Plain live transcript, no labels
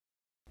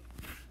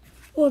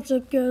What's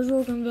up, guys?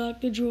 Welcome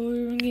back to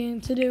Jewelry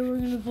Game. Today we're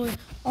going to play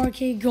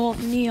Arcade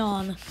Golf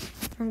Neon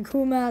from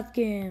Coolmath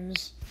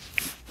Games.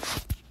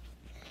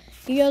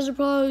 You guys are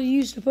probably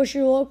used to push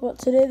your luck, but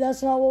today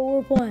that's not what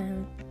we're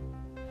playing.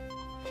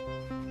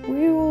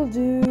 We will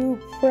do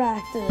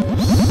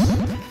practice.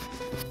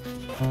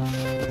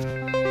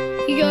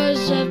 You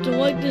guys have to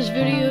like this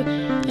video,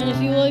 and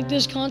if you like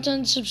this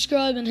content,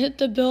 subscribe and hit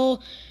the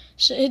bell.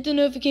 So hit the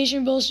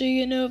notification bell so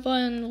you get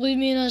notified, and leave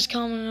me a nice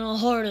comment and I'll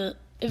heart it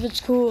if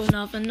it's cool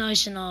enough and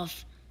nice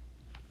enough.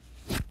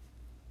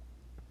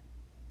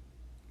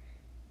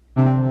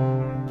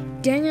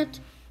 Dang it.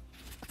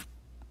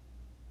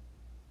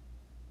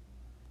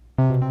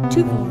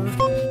 Too far.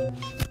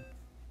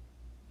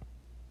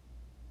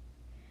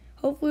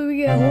 Hopefully we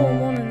get a hole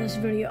in one in this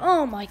video.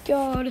 Oh my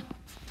god.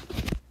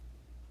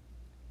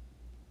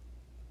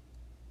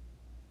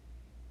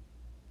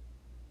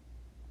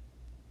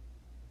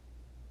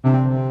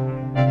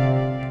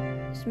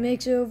 This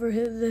makes it over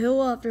the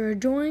hill after a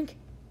joink.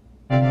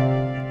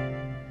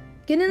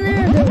 Get in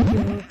there. There we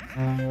go.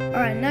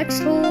 Alright, next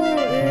hole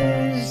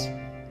is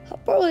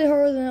probably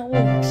harder than it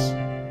looks.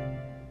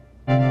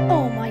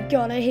 Oh my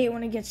god, I hate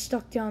when it gets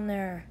stuck down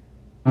there.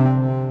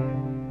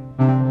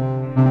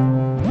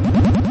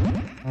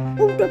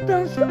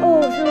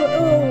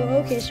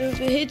 Okay, so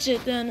if it hits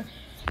it, then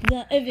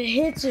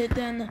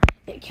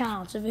it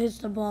counts. If it hits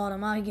the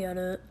bottom, I get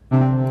it.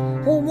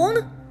 Hole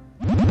one?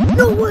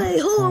 No way!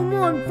 Hole in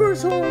one!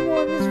 First hole in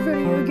one this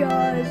video,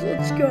 guys.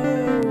 Let's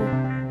go.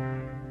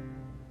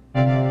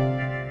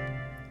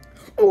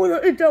 Oh,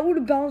 if that would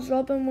have bounced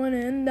up and went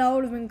in, that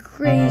would have been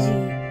crazy.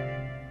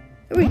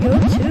 There we go,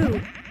 two.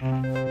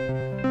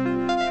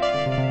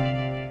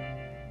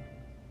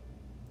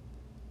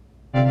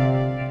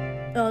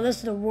 Oh, this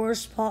is the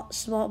worst spot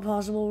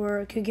possible where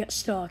it could get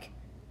stuck.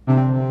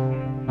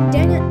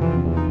 Dang it.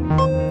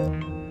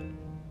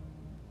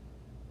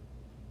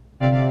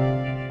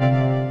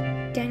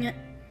 Dang it.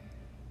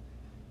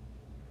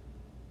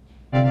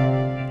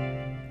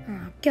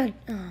 Oh, God.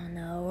 Oh,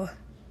 no.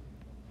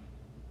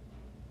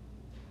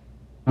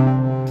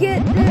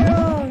 Get there!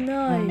 Oh,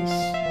 nice.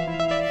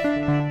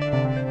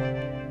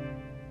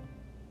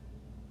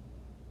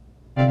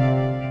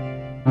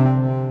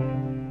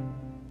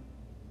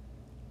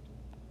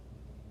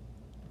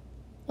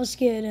 Let's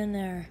get in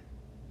there.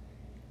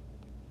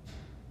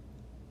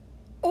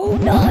 Oh,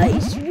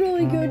 nice!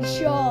 Really good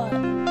shot.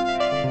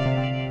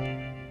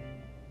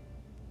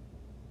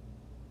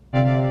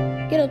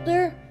 Get up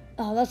there.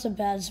 Oh, that's a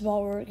bad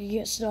spot where it could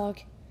get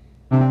stuck.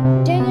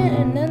 Dang it,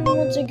 and then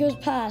once it goes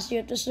past, you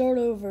have to start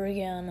over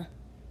again.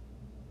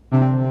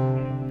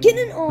 Get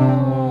in!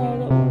 Oh,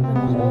 that would have been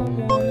a hole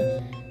in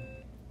one.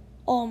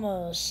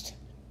 Almost.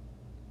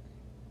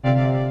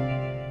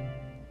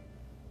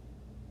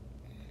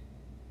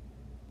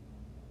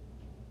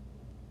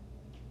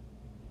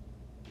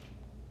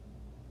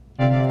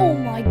 Oh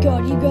my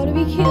god, you gotta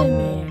be kidding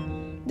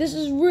me. This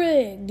is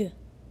rigged.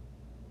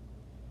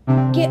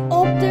 Get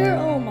up there!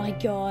 Oh my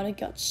god, it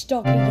got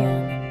stuck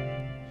again.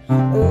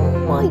 Oh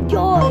my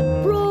god,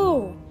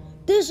 bro!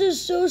 This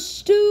is so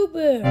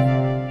stupid!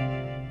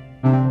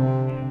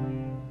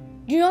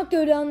 Do not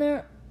go down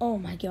there. Oh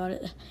my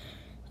god,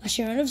 I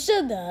shouldn't have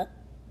said that.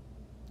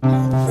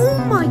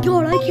 Oh my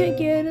god, I can't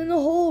get in the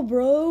hole,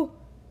 bro.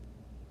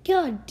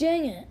 God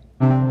dang it.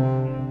 Oh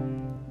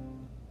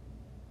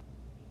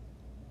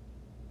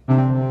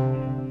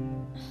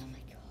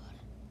my god.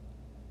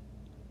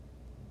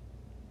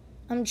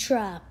 I'm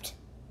trapped.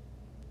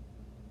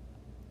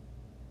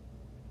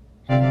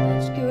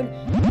 That's good.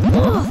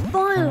 Oh,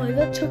 finally!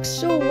 That took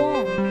so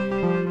long.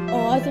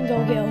 Oh, I think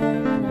I'll get a hole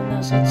in one on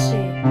this. Let's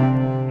see.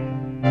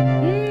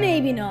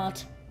 Maybe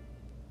not.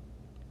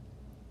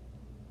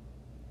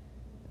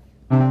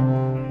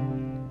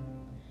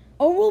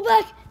 Oh, roll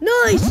back.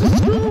 Nice!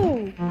 Let's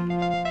go!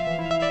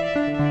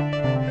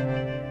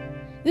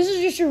 This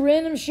is just a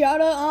random shout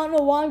out. I don't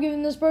know why I'm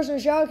giving this person a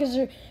shout out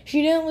because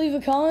she didn't leave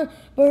a comment,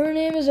 but her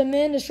name is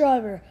Amanda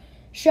Schreiber.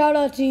 Shout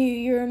out to you.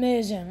 You're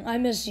amazing. I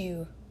miss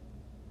you.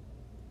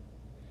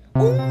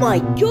 Oh my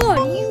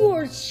god, you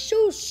are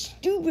so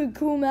stupid,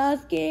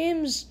 Coolmath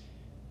Games.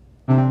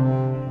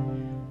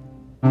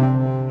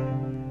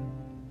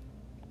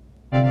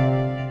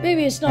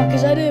 Maybe it's not,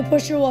 because I did a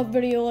push your luck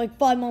video like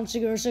 5 months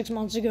ago or 6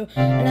 months ago,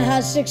 and it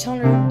has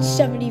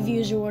 670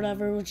 views or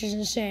whatever, which is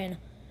insane.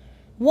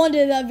 One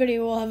day that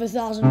video will have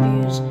 1,000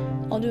 views.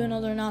 I'll do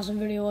another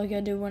announcement video like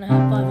I did when I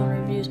had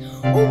 500 views.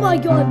 Oh my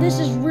god, this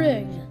is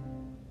rigged.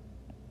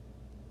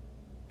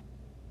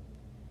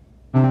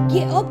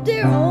 Get up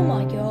there! Oh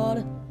my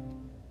god.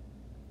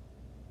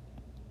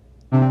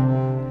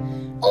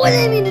 Oh, I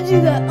didn't mean to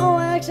do that! Oh,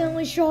 I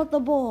accidentally shot the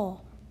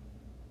ball.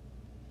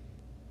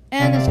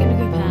 And that's gonna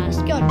go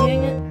past. God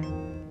dang it.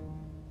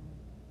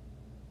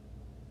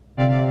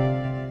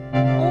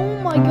 Oh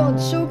my god,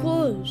 so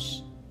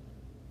close.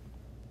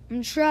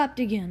 I'm trapped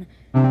again.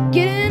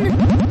 Get in!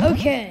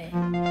 Okay.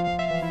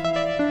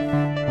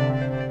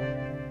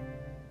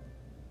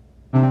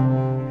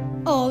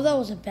 Oh, that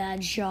was a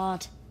bad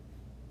shot.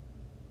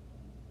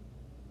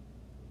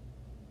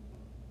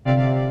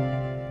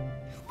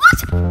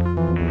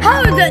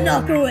 that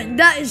not go in?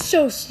 That is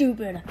so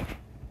stupid.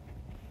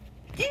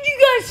 Did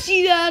you guys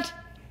see that?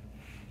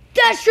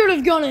 That should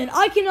have gone in.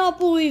 I cannot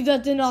believe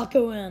that did not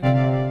go in.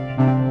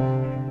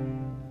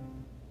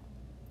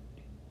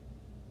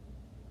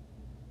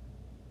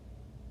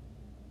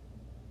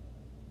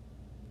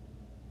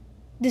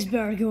 This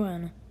better go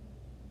in.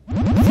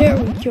 There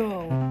we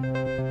go.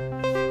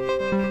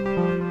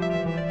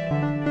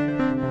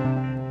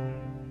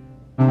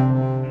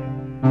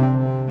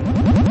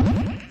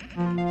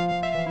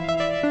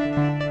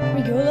 There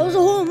we go. That was a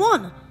hole in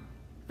one.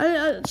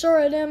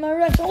 Sorry, I didn't have my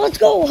reaction. Let's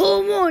go.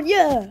 Hole in one.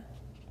 Yeah.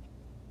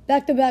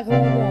 Back-to-back hole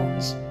in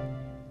ones.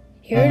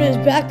 Here it is.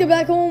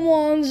 Back-to-back hole in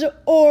ones,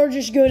 or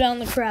just go down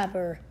the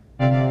crapper.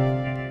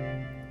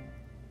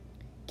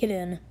 Get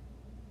in.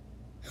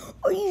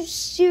 Are you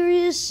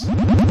serious? Oh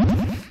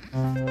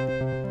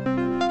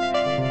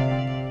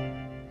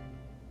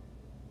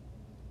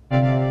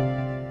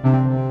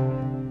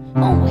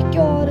my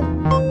god.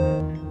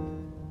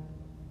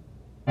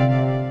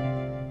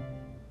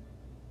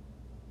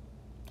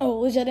 Oh,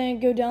 at least I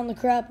didn't go down the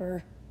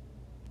crapper.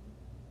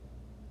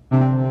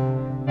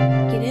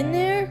 Get in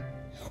there.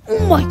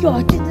 Oh my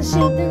god, I did the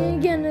same thing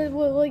again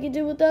like it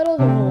did with that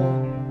other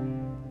hole.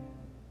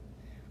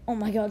 Oh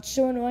my god, it's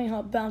so annoying how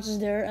it bounces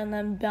there and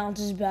then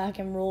bounces back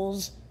and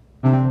rolls.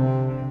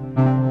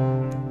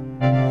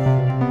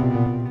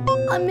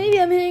 Maybe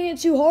I'm hitting it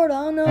too hard,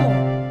 I don't know.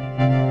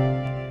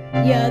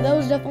 Yeah, that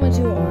was definitely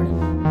too hard.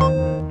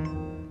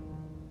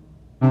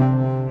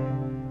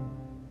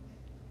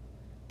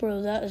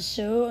 Bro, that is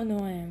so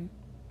annoying.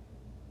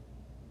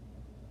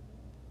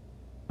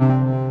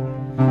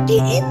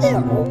 Get in there!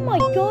 Oh my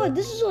god,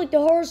 this is like the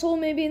hardest hole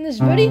maybe in this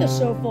video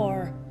so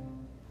far.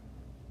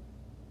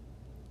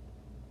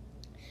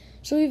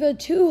 So we've had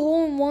 2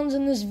 hole-in-ones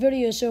in this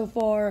video so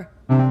far.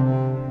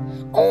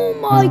 Oh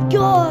my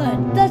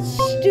god, that's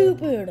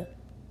stupid.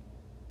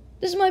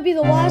 This might be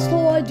the last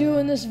hole I do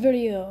in this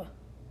video.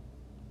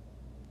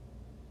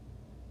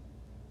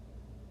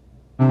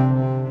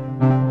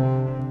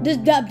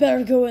 That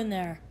better go in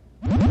there.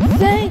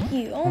 Thank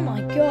you. Oh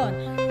my god.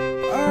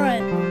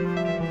 Alright.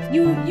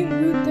 You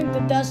think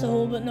that that's the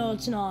hole, but no,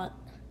 it's not.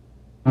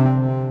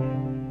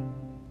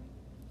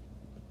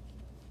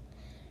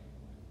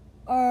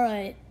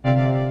 Alright.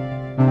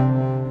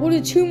 We'll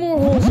do 2 more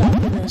holes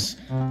after this.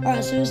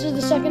 Alright, so this is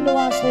the second to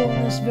last hole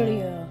in this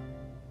video.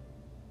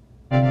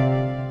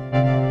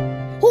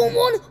 Hole in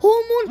one! Hole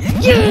in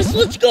one! Yes!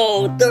 Let's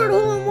go! 3rd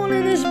hole in one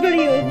in this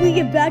video. If we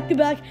get back to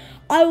back,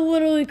 I will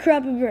literally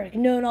crap a brick.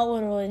 No, not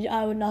literally.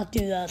 I would not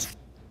do that.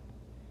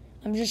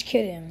 I'm just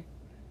kidding.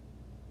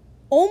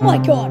 Oh my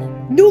god!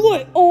 No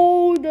way!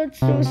 Oh, that's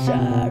so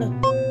sad.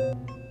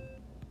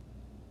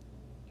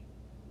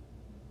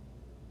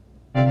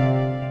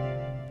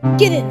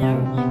 Get in there!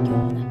 Oh my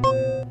god.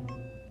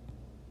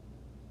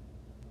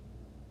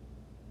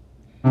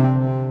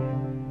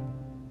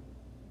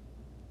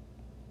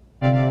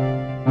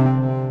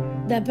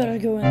 That better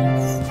go in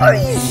there. Are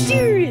you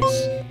serious?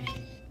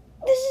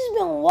 This has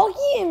been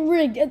lucky and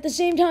rigged at the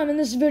same time in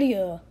this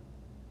video.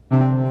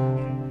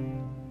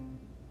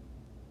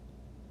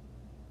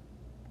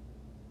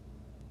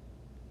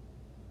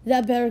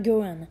 That better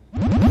go in.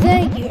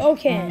 Thank you.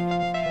 Okay.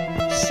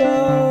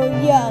 So,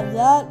 yeah,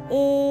 that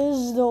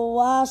is the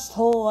last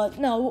hole.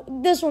 No,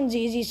 this one's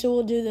easy, so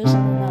we'll do this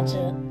and then that's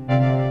it.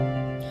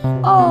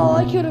 Oh,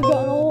 I could have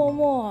gotten a hole in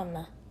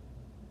one.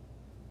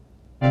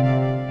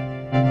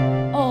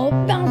 Oh,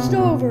 it bounced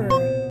over.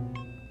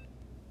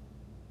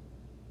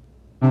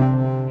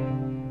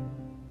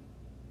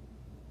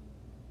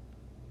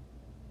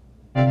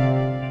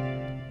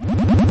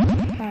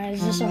 Alright,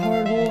 is this a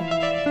hard hole?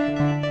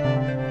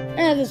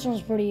 This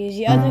one's pretty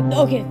easy. I think,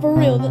 okay, for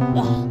real,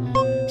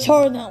 it's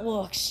harder than it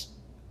looks.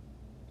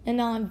 And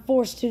now I'm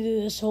forced to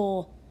do this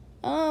hole.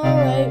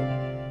 Alright,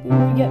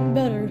 we're getting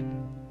better.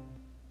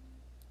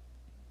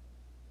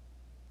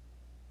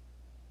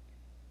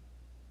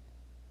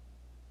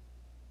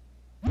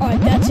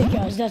 Alright, that's it,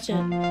 guys, that's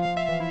it.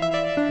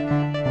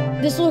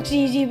 This looks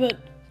easy, but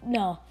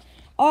no.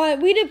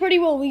 Alright, we did pretty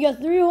well. We got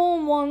 3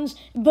 hole-in-ones,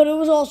 but it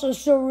was also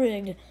so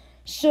rigged.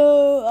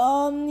 So,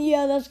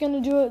 yeah, that's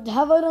gonna do it.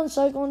 Have I done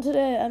cycling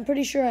today? I'm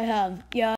pretty sure I have. Yeah.